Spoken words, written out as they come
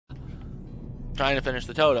trying to finish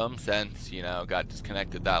the totem since, you know, got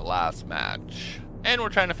disconnected that last match. And we're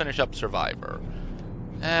trying to finish up Survivor.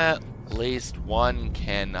 At least one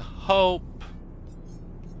can hope.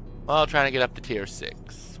 While trying to get up to tier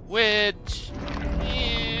 6. Which,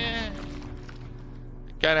 yeah,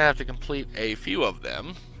 kind of have to complete a few of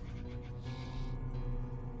them.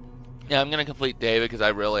 Yeah, I'm gonna complete David because I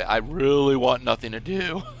really want nothing to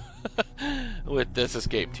do with this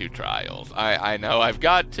Escape 2 Trials. I know I've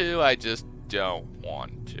got to, I just don't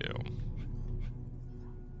want to.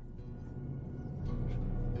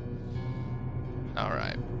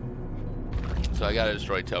 Alright. So I gotta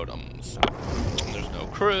destroy totems. There's no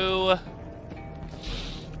crew.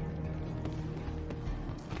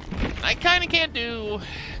 I kinda can't do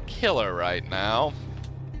killer right now.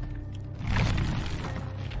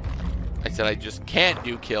 I said I just can't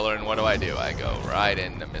do killer, and what do? I go right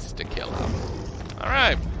into Mr. Killer.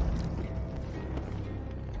 Alright.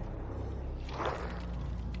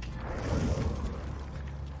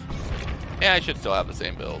 Yeah, I should still have the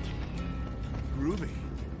same build. Groovy.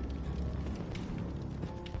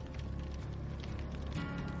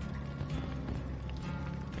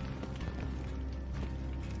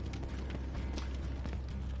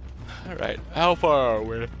 Alright, how far are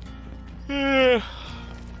we?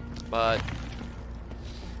 But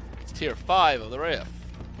it's tier 5 of the rift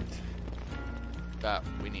that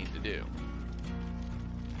we need to do.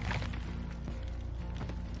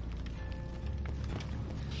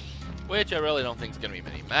 Which I really don't think is going to be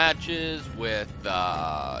many matches with, you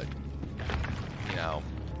know,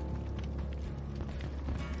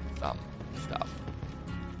 some stuff.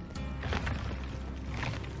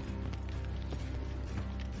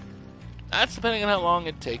 That's depending on how long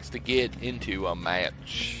it takes to get into a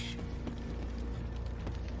match.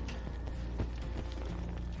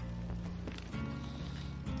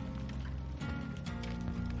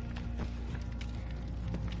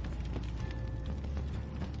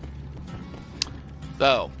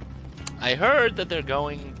 So, I heard that they're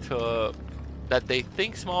going to, that they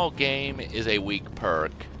think small game is a weak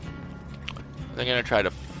perk. They're going to try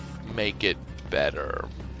to make it better.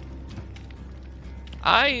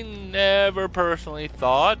 I never personally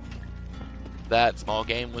thought that small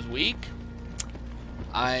game was weak.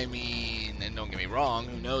 I mean, and don't get me wrong,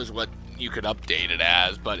 who knows what you could update it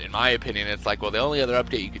as, but in my opinion, it's like, well, the only other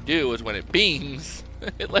update you could do is when it beams,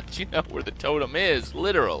 it lets you know where the totem is,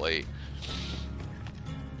 literally.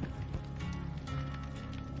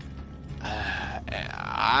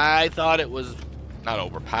 I thought it was not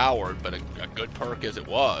overpowered, but a good perk as it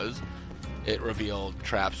was. It revealed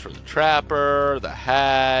traps for the Trapper, the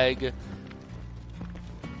Hag,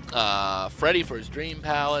 Freddy for his dream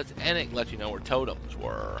palettes, and it let you know where totems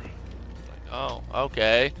were. It's like, oh,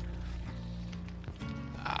 okay.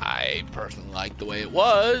 I personally liked the way it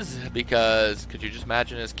was, because could you just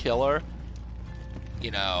imagine as killer?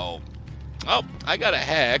 You know, oh, I got a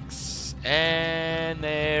Hex, and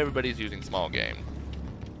everybody's using small game.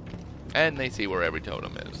 And they see where every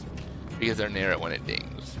totem is, because they're near it when it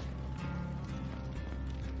dings.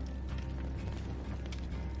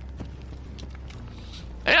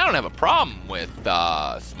 And I don't have a problem with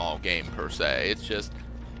small game per se. It's just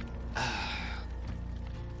I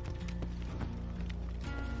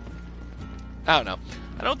don't know.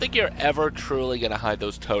 I don't think you're ever truly going to hide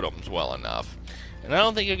those totems well enough. And I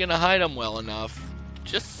don't think you're going to hide them well enough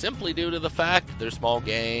just simply due to the fact that they're small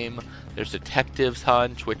game. There's Detective's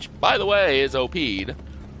Hunch, which, by the way, is OP'd.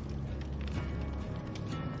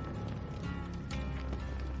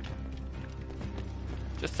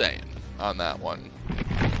 Just saying on that one.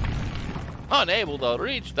 Unable to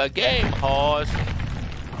reach the game horse.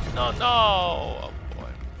 No. Oh boy.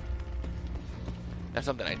 Now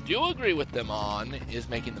something I do agree with them on is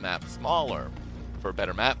making the map smaller for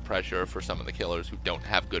better map pressure for some of the killers who don't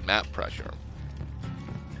have good map pressure.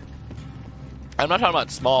 I'm not talking about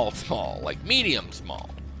small, like medium small.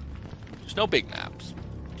 There's no big maps.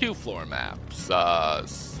 2-floor maps,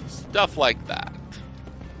 stuff like that.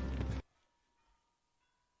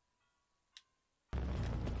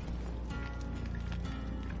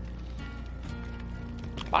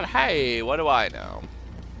 But hey, what do I know?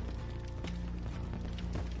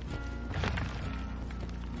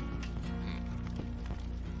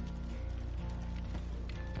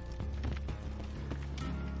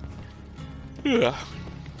 Yeah.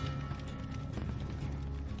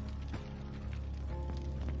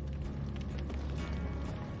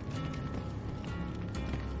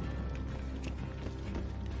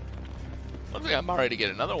 Looks like I'm already to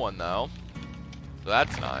get another one though. So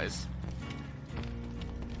that's nice.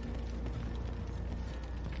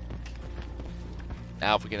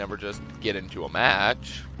 Now if we can ever just get into a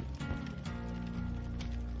match.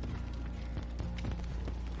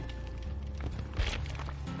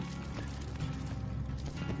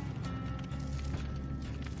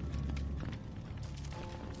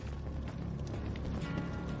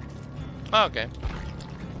 Okay.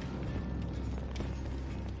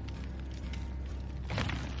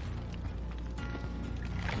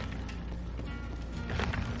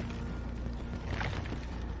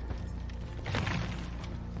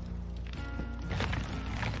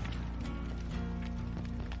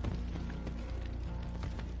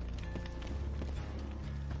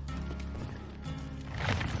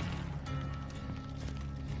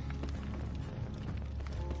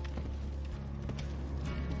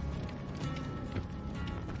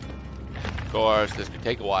 Of course, this could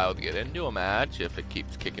take a while to get into a match if it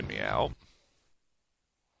keeps kicking me out.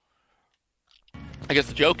 I guess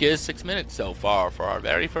the joke is 6 minutes so far for our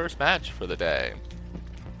very first match for the day.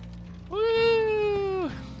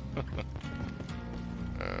 Woo!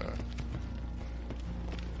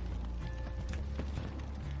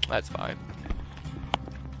 That's fine.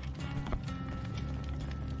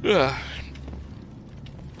 Ugh.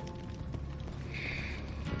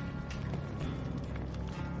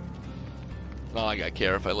 Not like I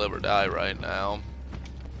care if I live or die right now.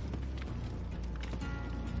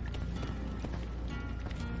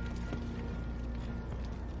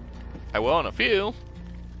 I will in a few.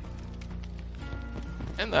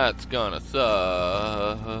 And that's gonna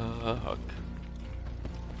suck.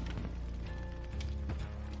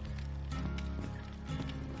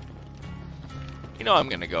 You know I'm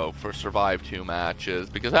gonna go for survive 2 matches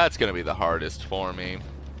because that's gonna be the hardest for me.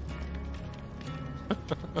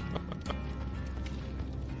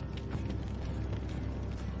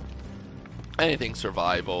 Anything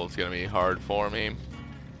survival is gonna be hard for me.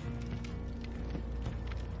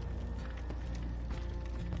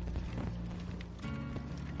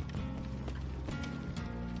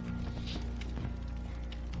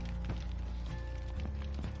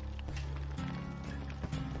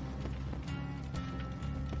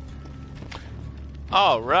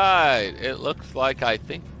 Alright, it looks like I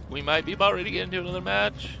think we might be about ready to get into another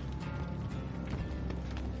match.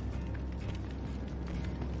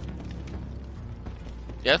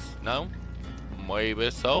 Yes? No?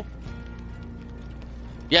 Maybe so?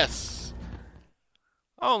 Yes!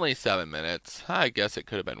 Only 7 minutes. I guess it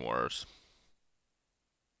could have been worse.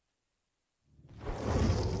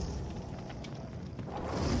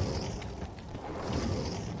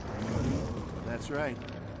 That's right.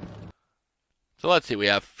 So let's see, we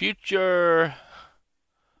have Future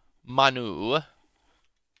Manu,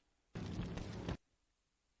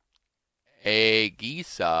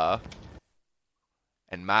 Agisa,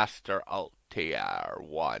 and Master Altair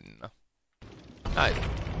 1. Nice.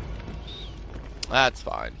 That's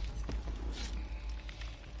fine.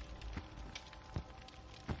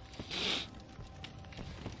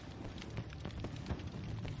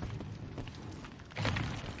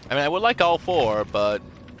 I mean, I would like all 4, but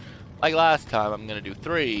like last time, I'm gonna do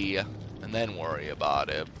 3 and then worry about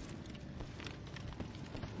it.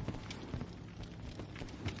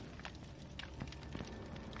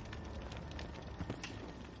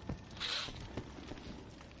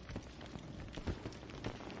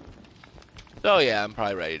 So yeah, I'm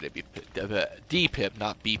probably ready to be D-pipped,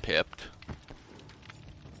 not B-pipped.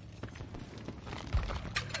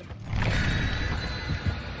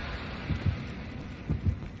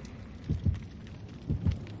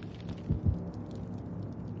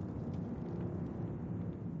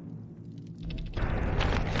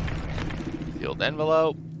 Sealed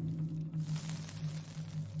envelope.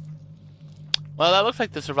 Well, that looks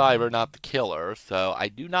like the survivor, not the killer, so I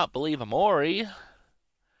do not believe Amori.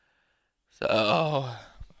 So,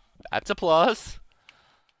 that's a plus.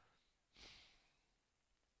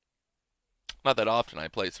 Not that often I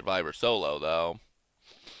play Survivor solo, though.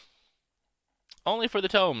 Only for the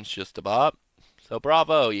tomes, just about. So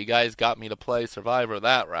bravo, you guys got me to play Survivor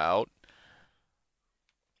that route.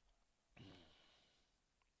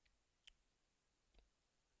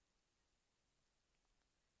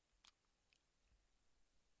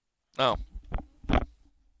 Oh.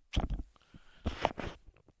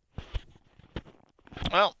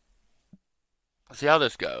 Well, let's see how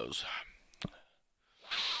this goes.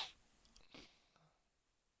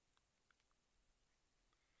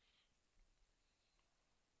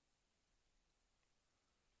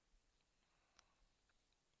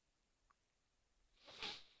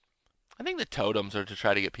 I think the totems are to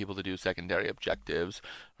try to get people to do secondary objectives.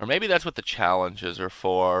 Or maybe that's what the challenges are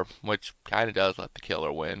for, which kind of does let the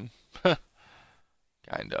killer win.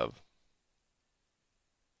 Kind of.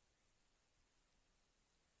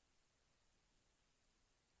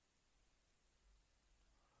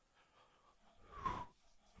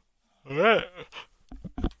 Alright.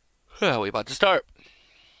 We about to start.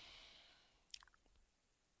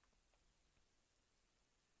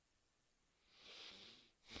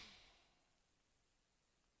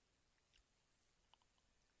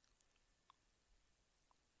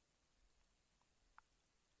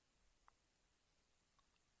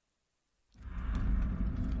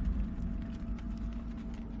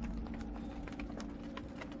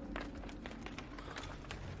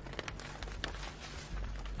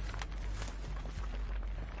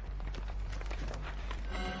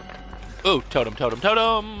 Ooh, totem, totem,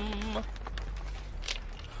 totem.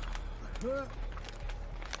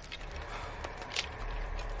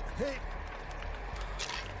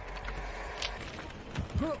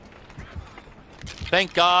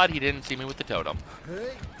 Thank God he didn't see me with the totem.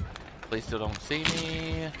 Please still don't see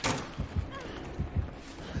me.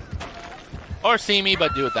 Or see me,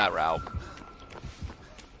 but do it that route.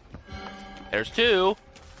 There's two.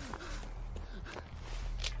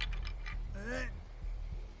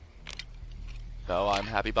 So I'm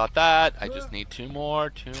happy about that. I just need two more,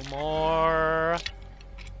 two more.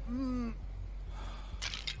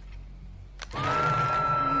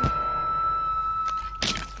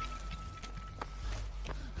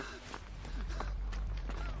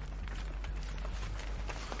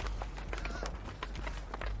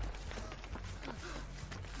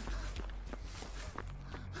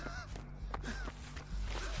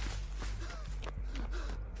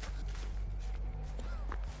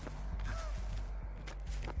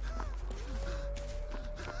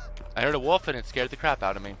 I heard a wolf and it scared the crap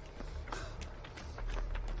out of me.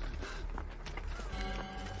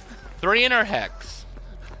 3 in our hex,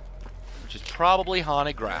 which is probably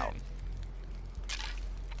haunted ground.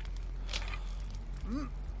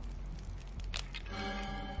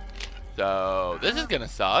 So this is gonna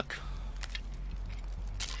suck.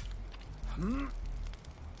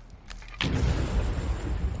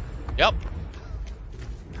 Yep.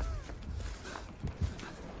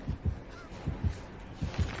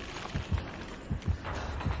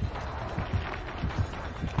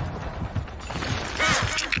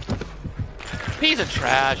 Piece of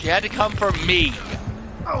trash. You had to come for me.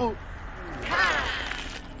 Oh.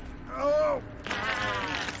 Oh.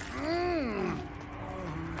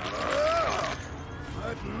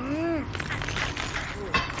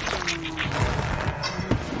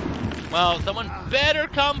 Well, someone better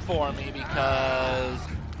come for me because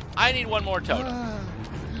I need one more totem.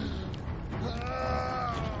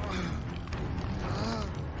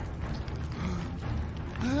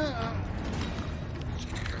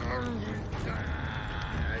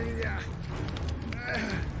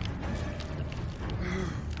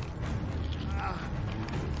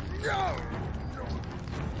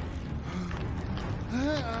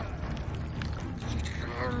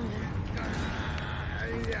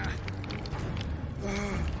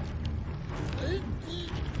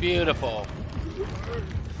 Beautiful.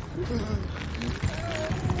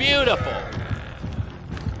 Beautiful.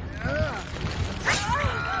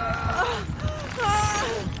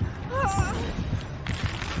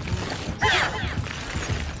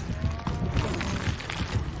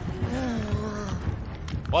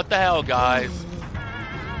 What the hell, guys?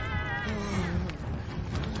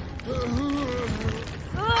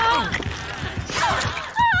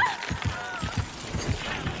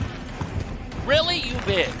 Really, you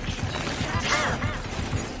bitch?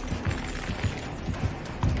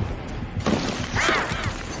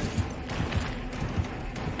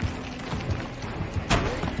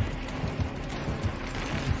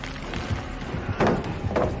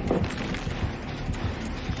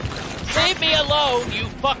 Leave me alone, you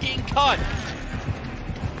fucking cunt!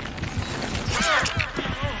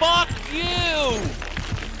 Fuck you!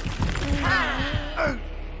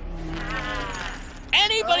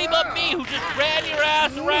 Anybody but me who just ran your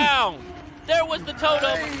ass around! There was the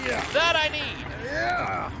totem that I need!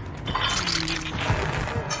 Yeah.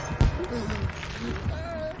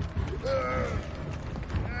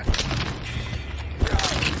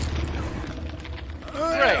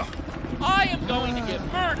 Great. I am going to get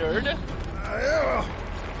murdered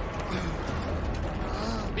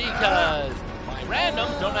because my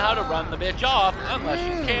randoms don't know how to run the bitch off unless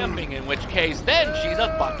she's camping, in which case then she's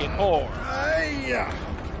a fucking whore. Yeah.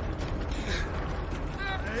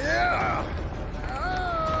 Yeah.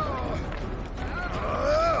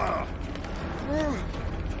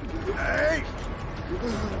 Hey.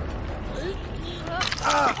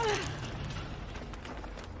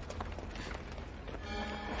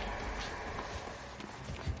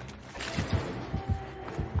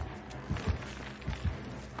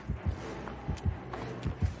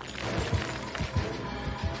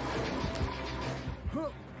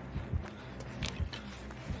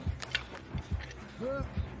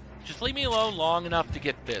 Just leave me alone long enough to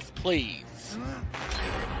get this, please.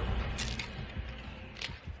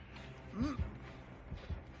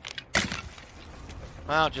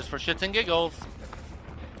 Well, just for shits and giggles.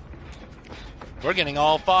 We're getting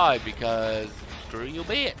all 5 because screw you,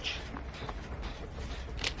 bitch.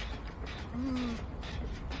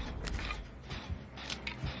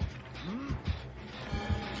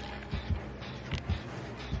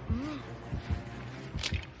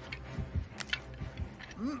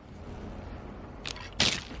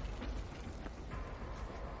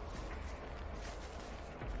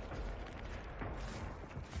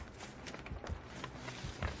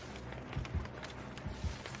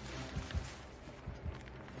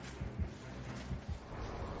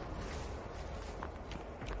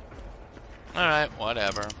 Alright,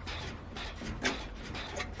 whatever.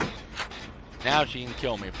 Now she can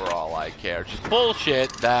kill me for all I care. Just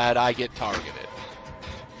bullshit that I get targeted.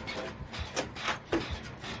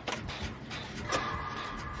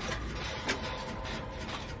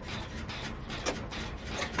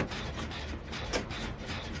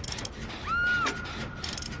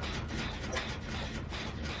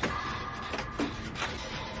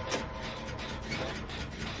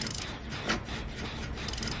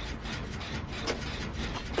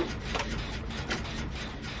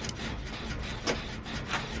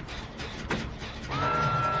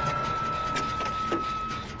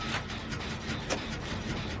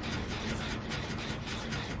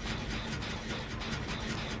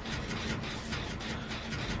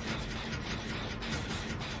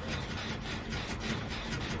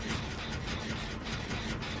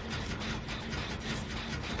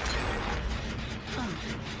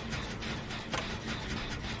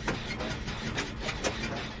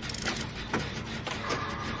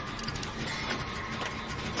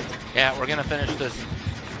 Yeah, we're gonna finish this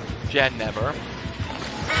Gen Never.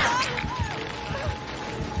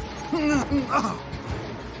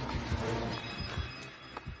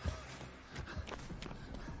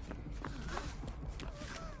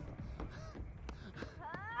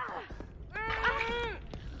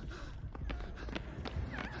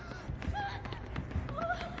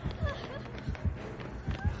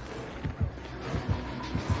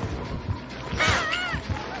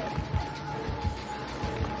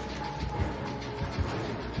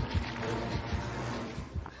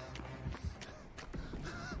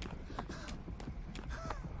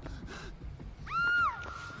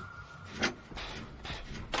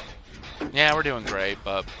 Yeah, we're doing great,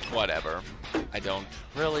 but whatever. I don't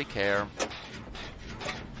really care.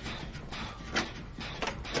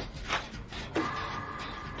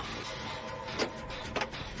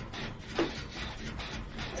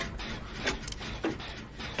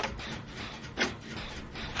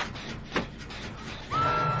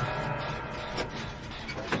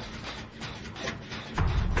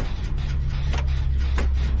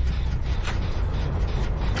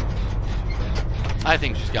 I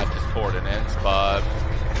think she's got discoordinates, but...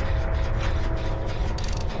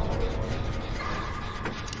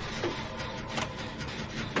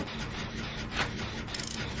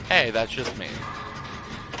 Hey, that's just me.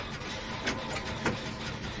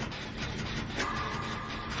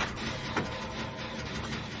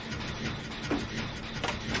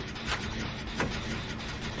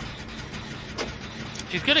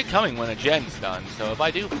 She's good at coming when a gen's done, so if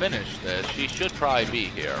I do finish this, she should probably be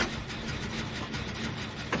here.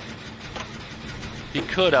 He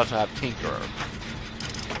could also have Tinkerer.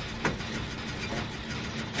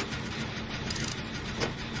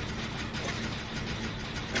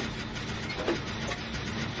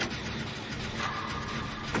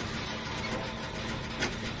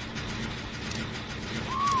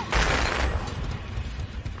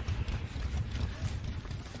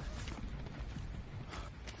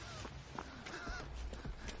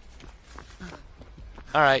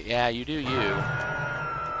 Alright, yeah, you do you.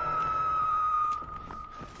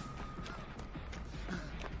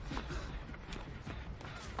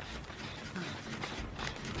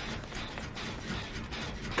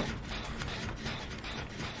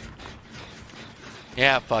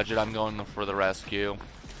 Yeah, fudge it, I'm going for the rescue.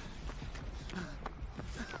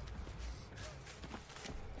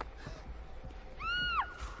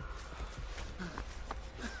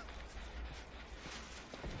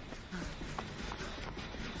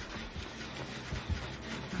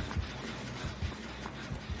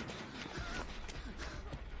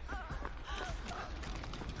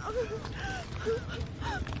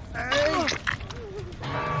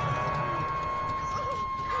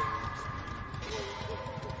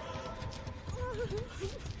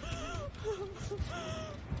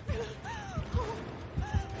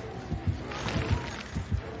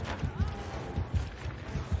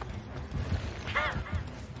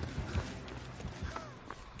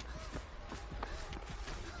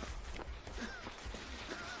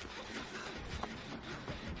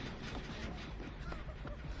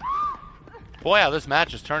 Boy, how this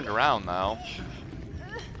match has turned around, though.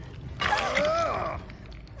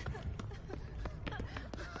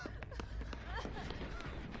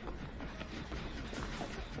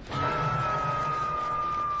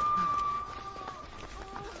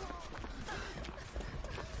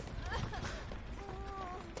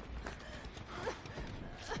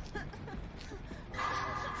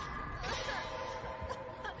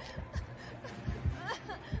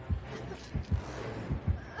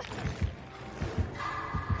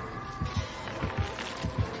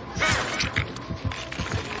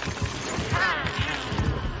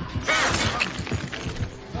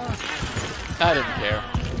 I didn't care.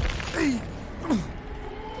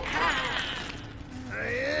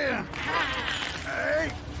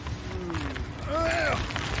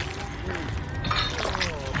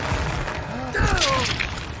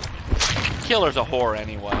 Killer's a whore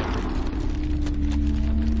anyway.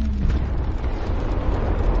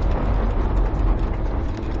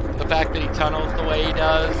 The fact that he tunnels the way he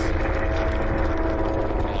does.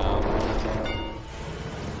 No.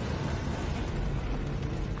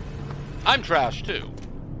 I'm trash too.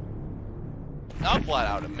 I'll flat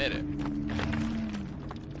out admit it.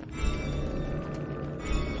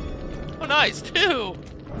 Oh, nice, too.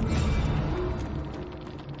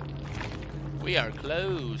 We are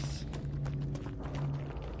close.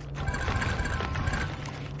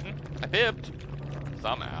 I pipped.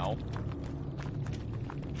 Somehow.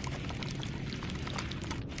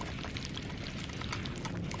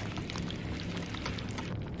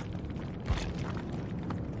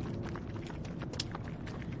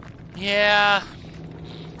 Yeah.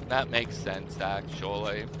 That makes sense,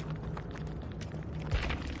 actually.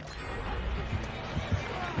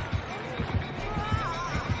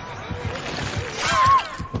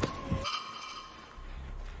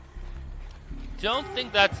 Don't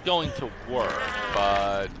think that's going to work,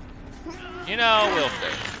 but you know, we'll see.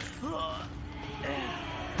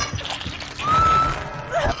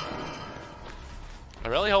 I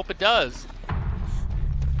really hope it does.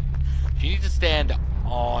 You need to stand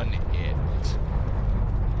on it.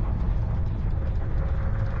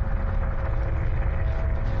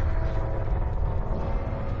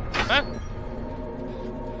 Huh?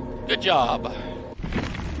 Good job.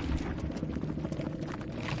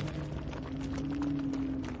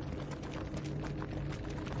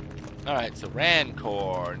 Alright, so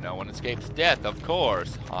Rancor. No one escapes death, of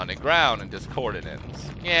course. Haunted ground and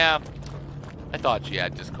discordants. Yeah, I thought she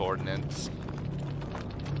had discordants.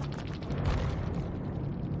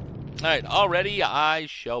 Alright, already I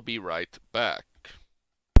shall be right back.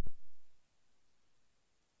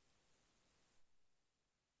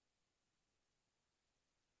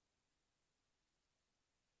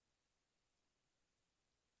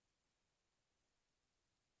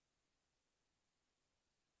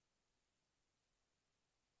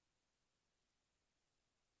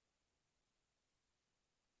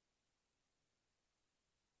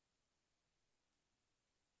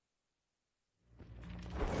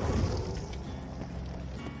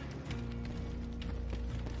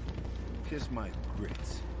 Kiss my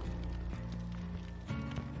grits.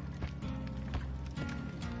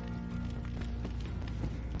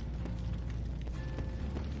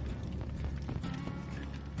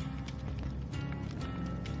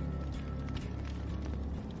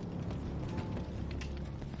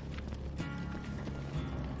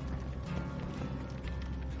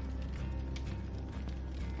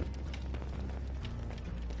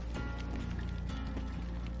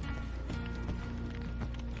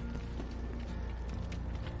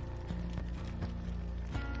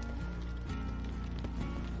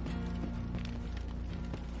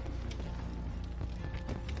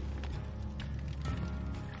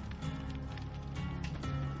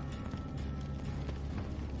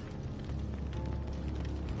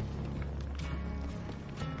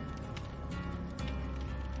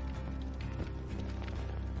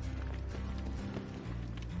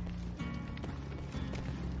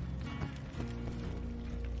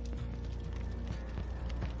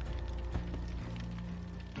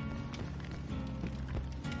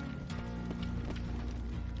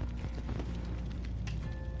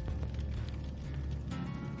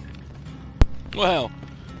 Well,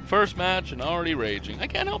 first match and already raging. I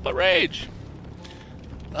can't help but rage.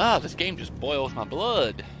 Ah, this game just boils my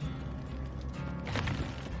blood.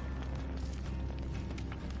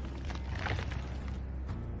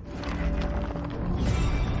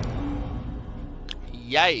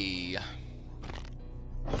 Yay.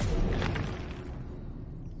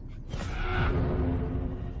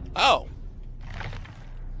 Oh.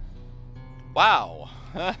 Wow.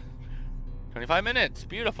 25 minutes.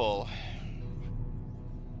 Beautiful.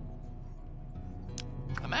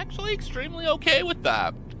 I'm actually extremely okay with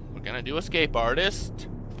that. We're gonna do Escape Artist.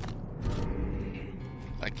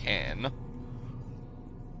 I can.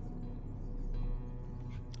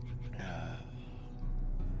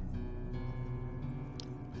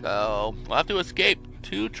 So, we'll have to escape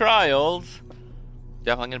 2 trials.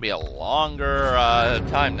 Definitely gonna be a longer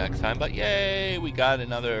time next time, but yay, we got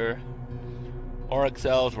another Auric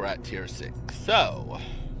cells. We're at tier 6. So,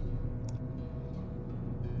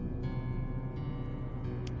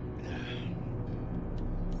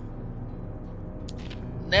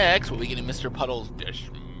 next, we'll be getting Mr. Puddle's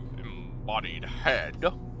disembodied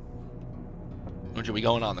head. which will be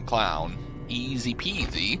going on the clown. Easy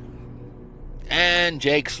peasy. And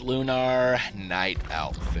Jake's lunar night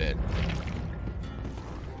outfit.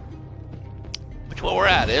 Which, while we're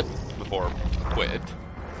at it, before I quit.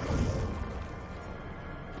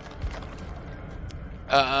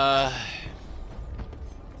 Does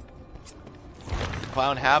the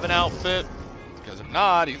clown have an outfit? Because if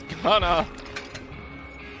not, he's gonna.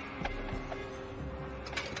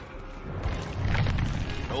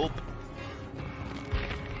 Nope.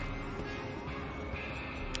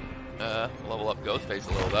 Level up Ghostface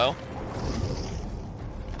a little though.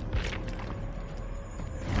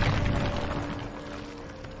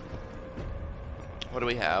 What do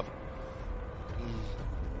we have?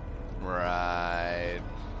 Right.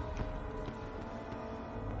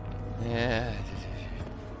 Yeah.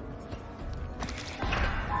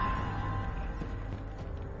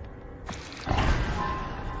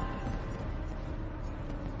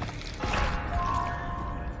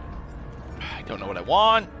 I don't know what I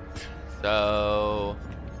want, so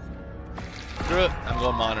screw it. I'm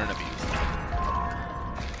going modern abuse.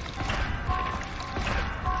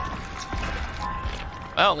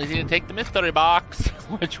 Well, at least he didn't take the mystery box,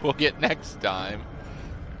 which we'll get next time.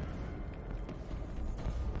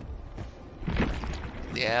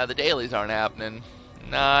 Yeah, the dailies aren't happening.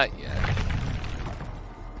 Not yet.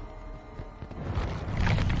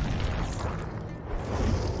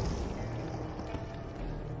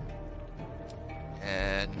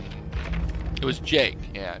 And it was Jake.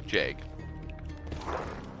 Yeah, Jake.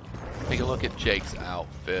 Take a look at Jake's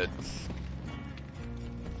outfits.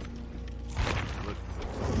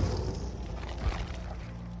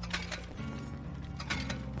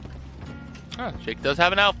 Huh, Jake does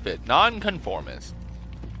have an outfit. Non-conformist.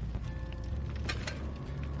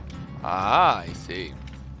 Ah, I see.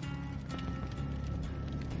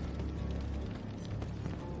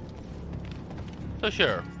 So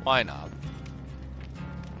sure, why not?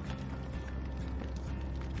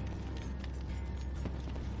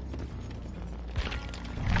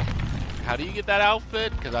 How do you get that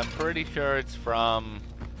outfit? Because I'm pretty sure it's from...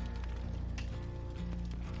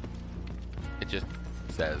 It just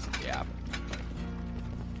says, yeah.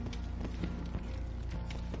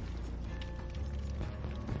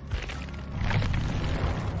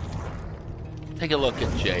 Take a look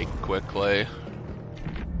at Jake quickly.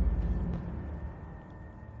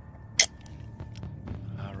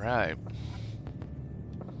 All right.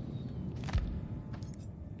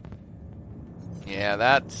 Yeah,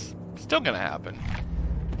 that's still gonna happen.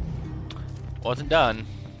 Wasn't done.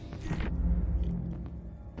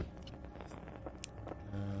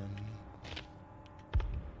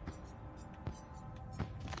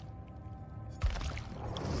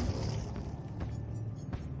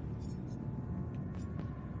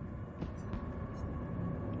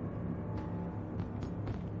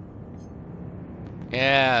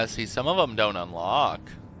 Yeah, see, some of them don't unlock.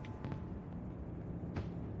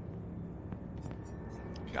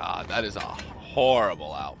 God, that is a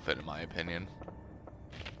horrible outfit in my opinion.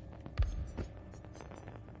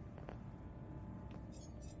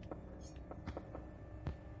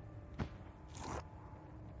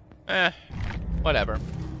 Whatever.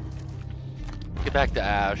 Get back to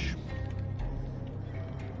Ash.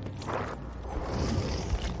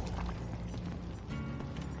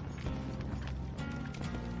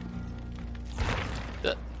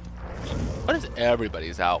 What is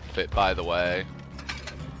everybody's outfit, by the way?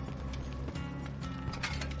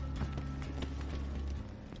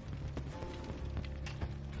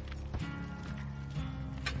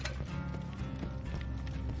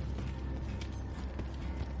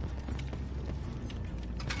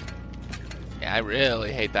 Yeah, I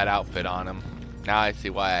really hate that outfit on him. Now I see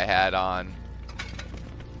why I had on.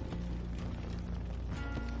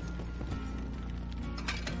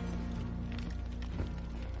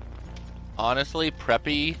 Honestly,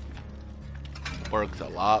 preppy works a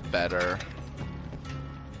lot better.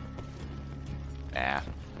 Nah,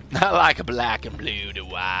 not like a black and blue to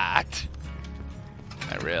white.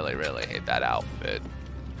 I really, really hate that outfit.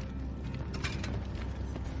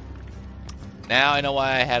 Now I know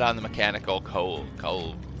why I had on the mechanical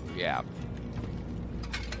cold, yeah.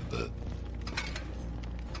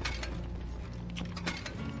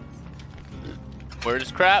 Word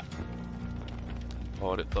is crap.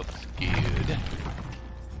 Oh, it looks good.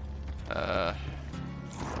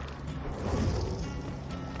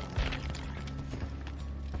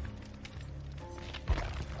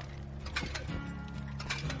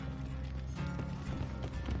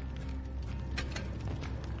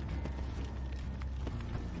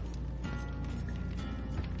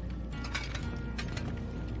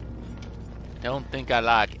 Don't think I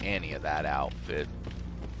like any of that outfit.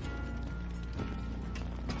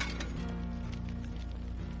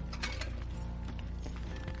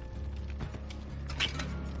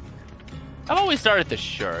 I've always started the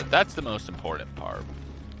shirt. That's the most important part.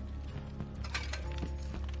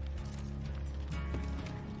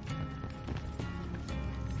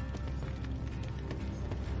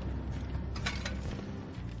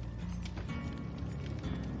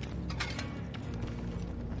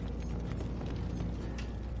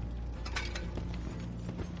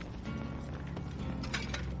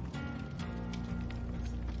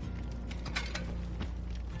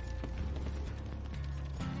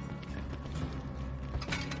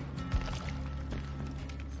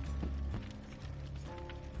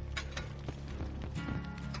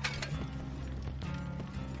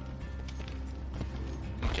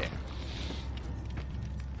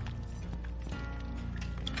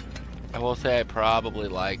 I will say I probably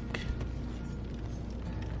like...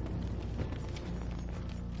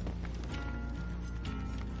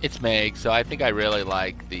 It's Meg, so I think I really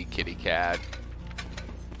like the kitty cat.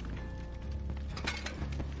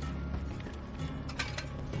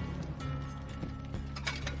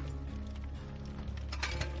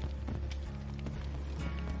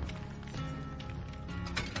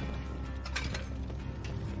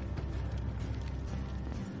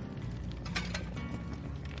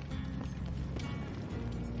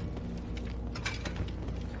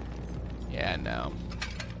 Yeah, no.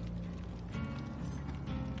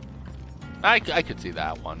 I could see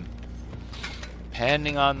that one.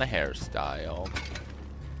 Depending on the hairstyle.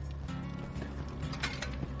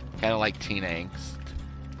 Kind of like teen angst.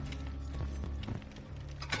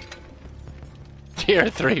 Tier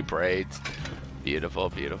 3 braids. Beautiful,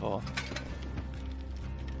 beautiful.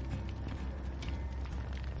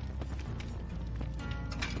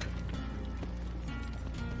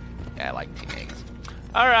 Yeah, I like teen angst.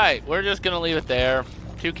 Alright, we're just gonna leave it there.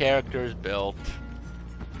 2 characters built.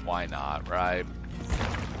 Why not, right?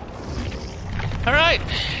 Alright,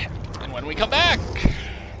 and when we come back,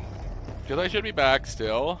 because I should be back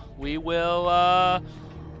still, we will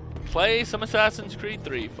play some Assassin's Creed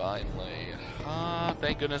 3 finally.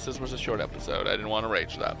 Thank goodness this was a short episode. I didn't want to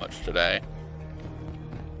rage that much today.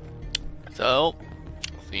 So,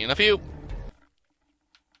 see you in a few.